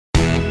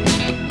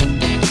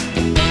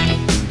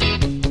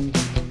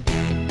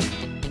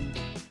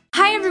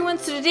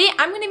today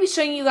I'm going to be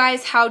showing you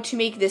guys how to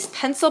make this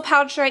pencil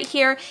pouch right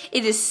here.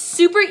 It is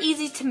super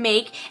easy to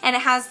make, and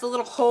it has the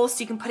little holes so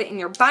you can put it in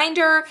your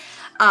binder.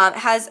 It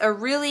has a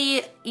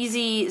really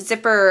easy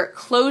zipper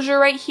closure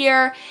right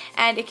here,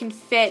 and it can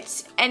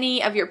fit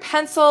any of your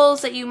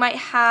pencils that you might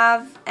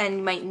have and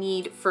you might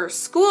need for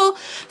school.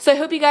 So I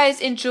hope you guys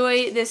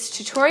enjoy this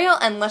tutorial,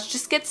 and let's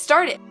just get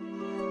started.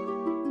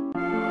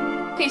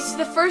 Okay, so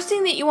the first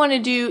thing that you want to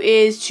do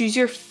is choose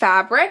your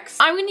fabrics.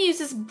 I'm going to use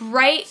this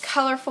bright,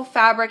 colorful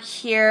fabric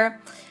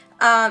here,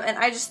 and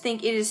I just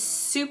think it is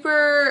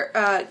super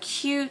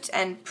cute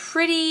and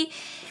pretty,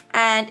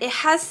 and it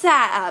has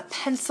that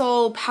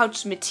pencil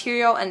pouch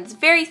material, and it's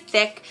very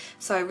thick,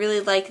 so I really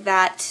like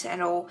that,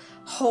 and it'll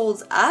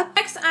hold up.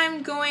 Next,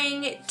 I'm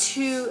going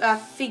to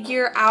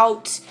figure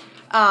out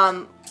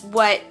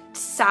what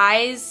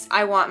size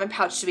I want my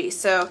pouch to be.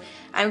 So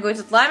I'm going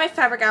to line my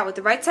fabric out with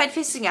the right side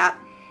facing up,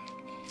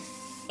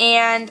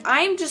 and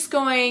I'm just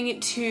going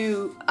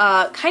to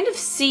kind of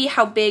see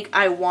how big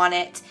I want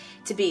it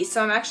to be.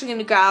 So I'm actually going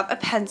to grab a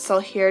pencil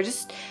here,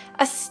 just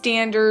a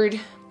standard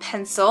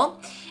pencil,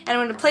 and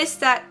I'm going to place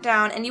that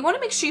down, and you want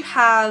to make sure you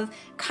have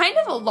kind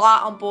of a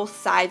lot on both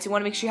sides. You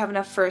want to make sure you have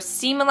enough for a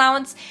seam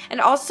allowance,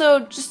 and also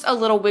just a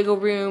little wiggle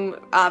room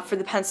for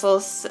the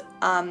pencils,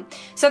 so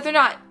that they're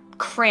not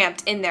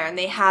cramped in there and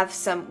they have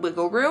some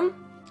wiggle room.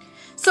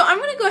 So I'm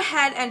going to go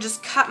ahead and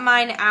just cut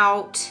mine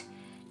out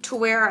to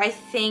where I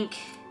think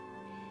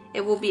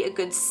it will be a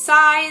good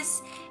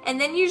size, and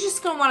then you're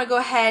just going to want to go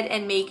ahead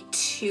and make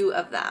 2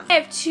 of them. I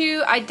have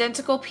 2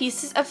 identical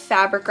pieces of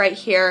fabric right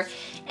here,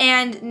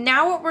 and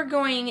now what we're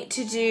going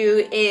to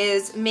do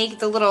is make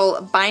the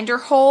little binder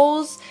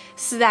holes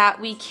so that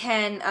we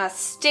can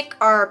stick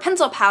our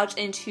pencil pouch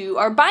into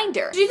our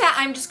binder. To do that,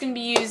 I'm just going to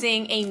be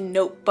using a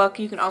notebook.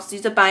 You can also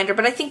use a binder,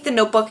 but I think the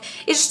notebook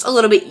is just a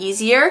little bit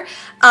easier.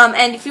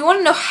 And if you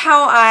want to know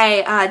how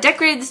I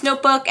decorated this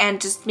notebook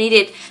and just made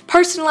it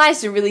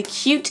personalized and really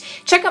cute,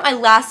 check out my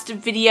last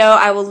video.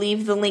 I will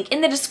leave the link in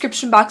the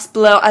description box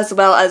below, as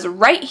well as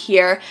right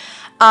here.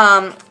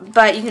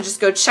 But you can just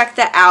go check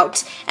that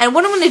out. And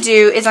what I'm going to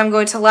do is I'm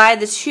going to lie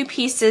the 2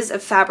 pieces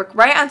of fabric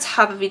right on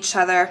top of each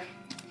other.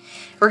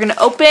 We're going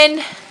to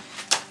open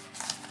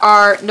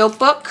our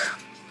notebook.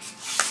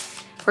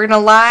 We're going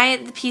to lie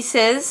the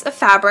pieces of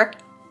fabric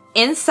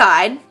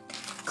inside,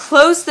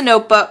 close the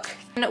notebook,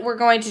 and we're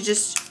going to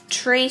just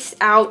trace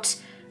out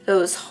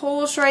those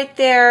holes right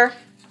there.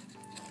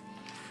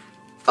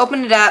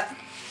 Open it up,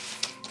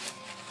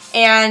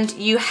 and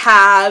you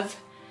have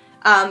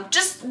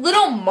just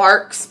little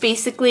marks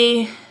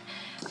basically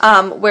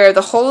where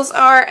the holes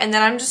are, and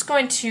then I'm just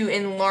going to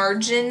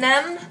enlarge in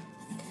them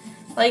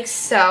like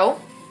so.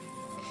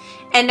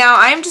 And now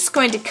I'm just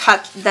going to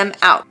cut them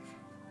out.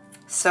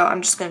 So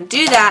I'm just going to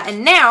do that,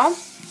 and now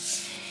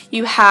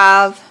you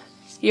have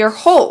your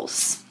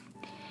holes.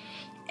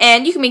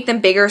 And you can make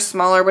them bigger,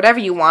 smaller, whatever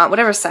you want,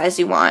 whatever size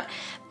you want.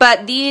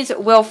 But these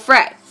will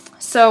fray.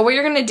 So what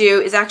you're going to do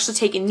is actually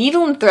take a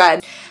needle and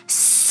thread,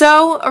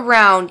 sew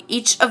around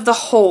each of the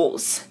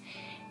holes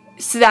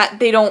so that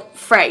they don't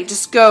fray.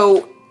 Just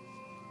go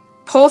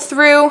pull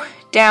through,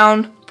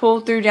 down, pull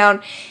through,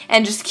 down,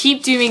 and just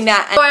keep doing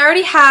that. So I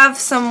already have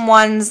some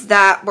ones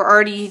that were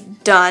already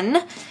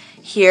done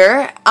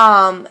here,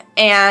 and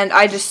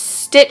I just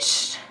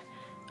stitched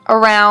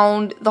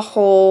around the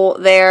hole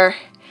there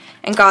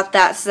and got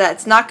that so that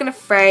it's not going to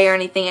fray or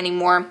anything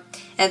anymore,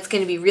 and it's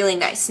going to be really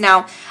nice.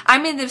 Now, I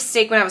made the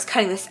mistake when I was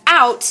cutting this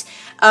out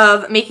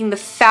of making the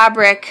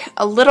fabric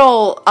a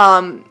little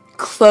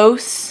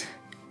close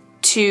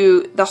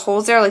to the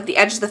holes there, like the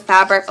edge of the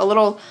fabric a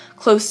little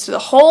close to the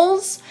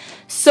holes.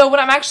 So what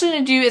I'm actually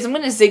going to do is I'm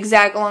going to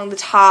zigzag along the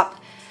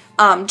top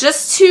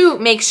just to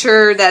make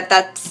sure that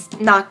that's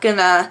not going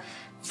to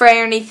fray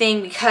or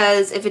anything,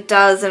 because if it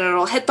does, then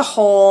it'll hit the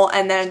hole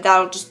and then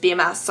that'll just be a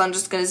mess. So I'm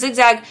just going to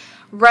zigzag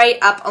right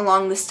up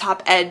along this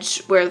top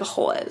edge where the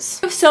hole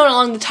is. I've sewn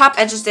along the top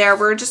edges there.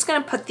 We're just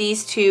going to put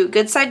these 2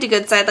 good side to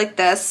good side like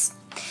this,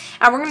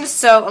 and we're going to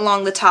sew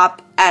along the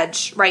top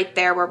edge right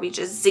there where we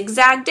just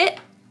zigzagged it.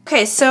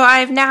 Okay, so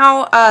I've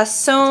now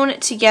sewn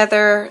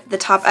together the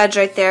top edge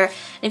right there,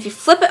 and if you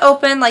flip it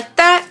open like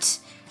that,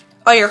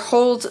 all your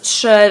holes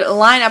should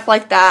line up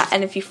like that,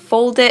 and if you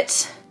fold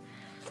it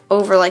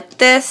over like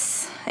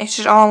this, they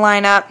should all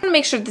line up. I'm going to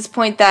make sure at this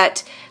point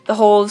that the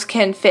holes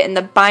can fit in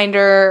the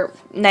binder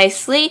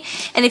nicely,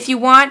 and if you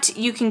want,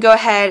 you can go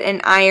ahead and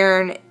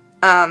iron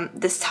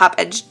this top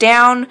edge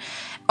down,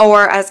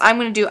 or as I'm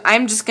going to do,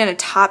 I'm just going to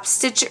top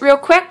stitch it real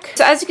quick.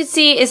 So as you can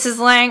see, this is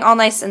laying all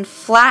nice and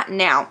flat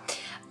now.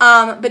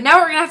 But now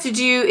what we're going to have to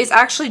do is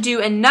actually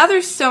do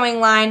another sewing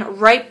line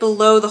right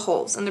below the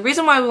holes. And the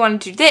reason why we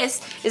want to do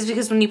this is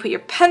because when you put your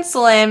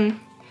pencil in,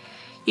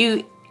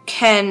 you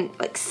can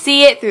like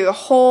see it through the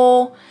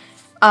hole,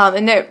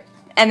 and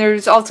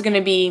there's also going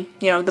to be,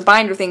 you know, the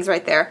binder things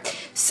right there.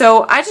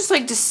 So I just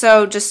like to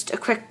sew just a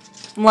quick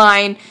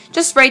line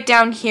just right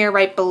down here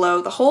right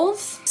below the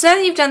holes. So now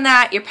that you've done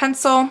that, your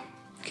pencil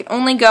can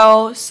only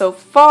go so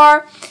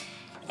far,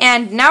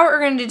 And now what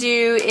we're going to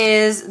do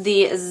is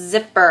the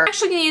zipper. I'm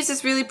actually going to use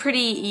this really pretty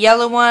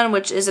yellow one,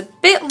 which is a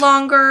bit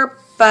longer,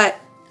 but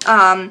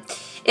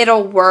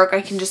it'll work.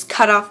 I can just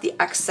cut off the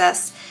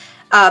excess.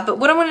 But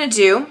what I'm going to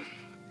do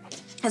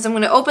is I'm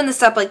going to open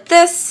this up like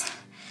this.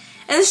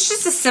 And this is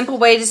just a simple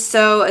way to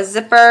sew a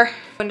zipper.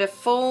 I'm going to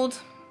fold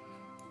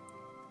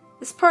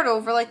this part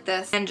over like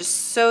this and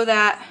just sew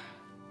that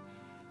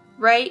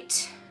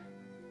right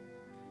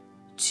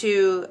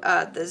to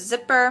the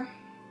zipper.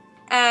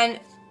 And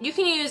you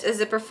can use a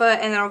zipper foot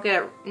and that'll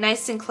get it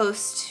nice and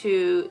close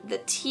to the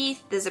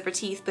teeth, the zipper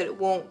teeth, but it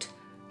won't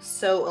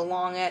sew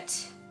along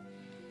it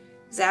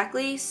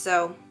exactly.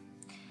 So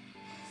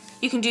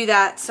you can do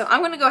that. So I'm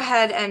going to go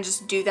ahead and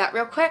just do that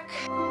real quick.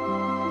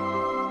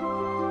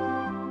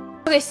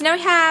 Okay, so now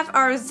we have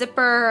our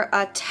zipper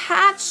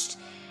attached,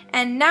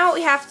 and now what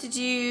we have to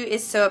do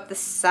is sew up the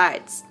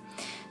sides.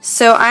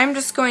 So I'm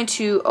just going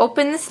to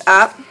open this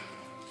up,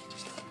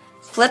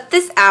 flip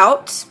this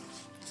out,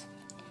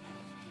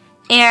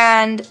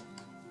 and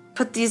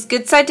put these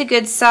good side to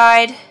good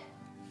side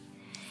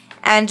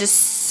and just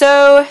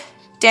sew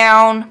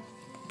down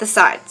the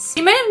sides.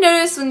 You might have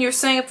noticed when you're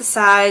sewing up the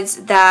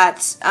sides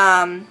that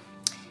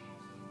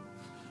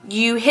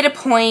you hit a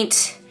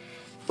point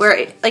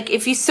where, like,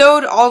 if you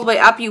sewed all the way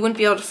up, you wouldn't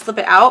be able to flip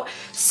it out.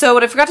 So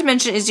what I forgot to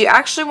mention is you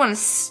actually want to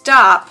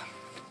stop.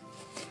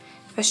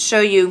 If I show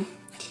you,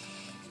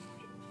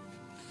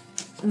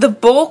 the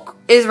bulk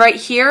is right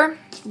here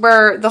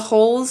where the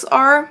holes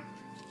are.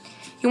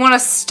 You want to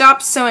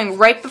stop sewing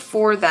right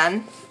before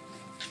then.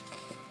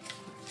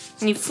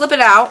 And you flip it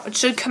out. It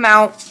should come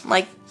out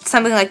like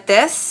something like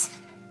this.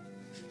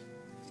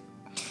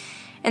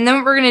 And then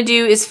what we're going to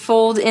do is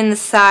fold in the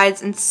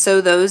sides and sew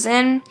those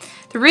in.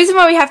 The reason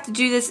why we have to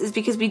do this is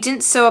because we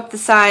didn't sew up the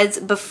sides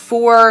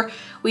before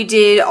we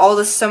did all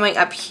the sewing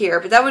up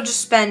here. But that would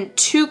just been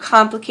too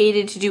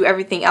complicated to do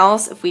everything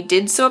else if we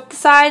did sew up the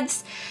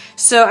sides.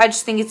 So I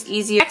just think it's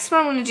easier. Next, what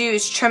I'm going to do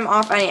is trim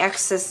off any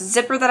excess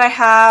zipper that I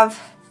have.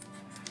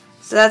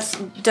 So that's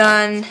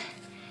done.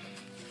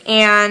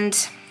 And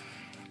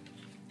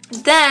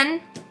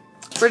then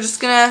we're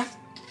just going to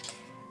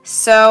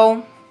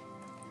sew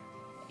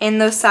in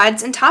those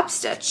sides and top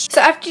stitch. So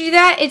after you do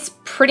that, it's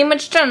pretty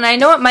much done. And I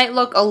know it might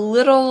look a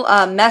little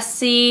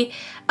messy,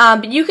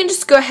 but you can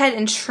just go ahead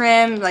and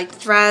trim like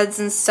threads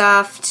and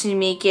stuff to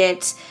make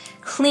it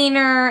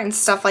cleaner and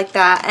stuff like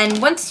that.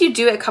 And once you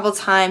do it a couple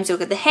times, you'll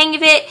get the hang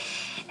of it,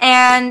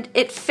 and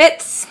it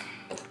fits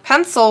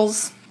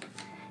pencils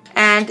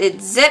and it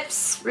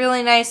zips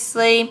really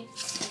nicely.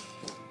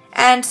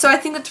 And so I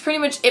think that's pretty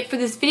much it for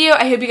this video.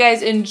 I hope you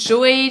guys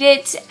enjoyed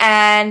it,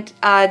 and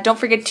don't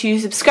forget to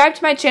subscribe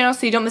to my channel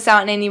so you don't miss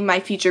out on any of my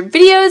future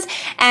videos,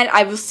 and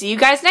I will see you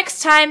guys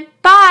next time.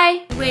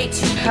 Bye! Way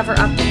to cover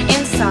up the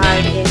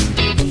inside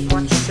if you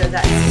want to show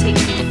that. So take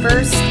the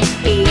first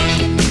page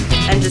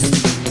and just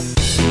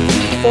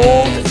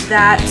fold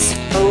that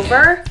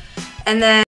over, and then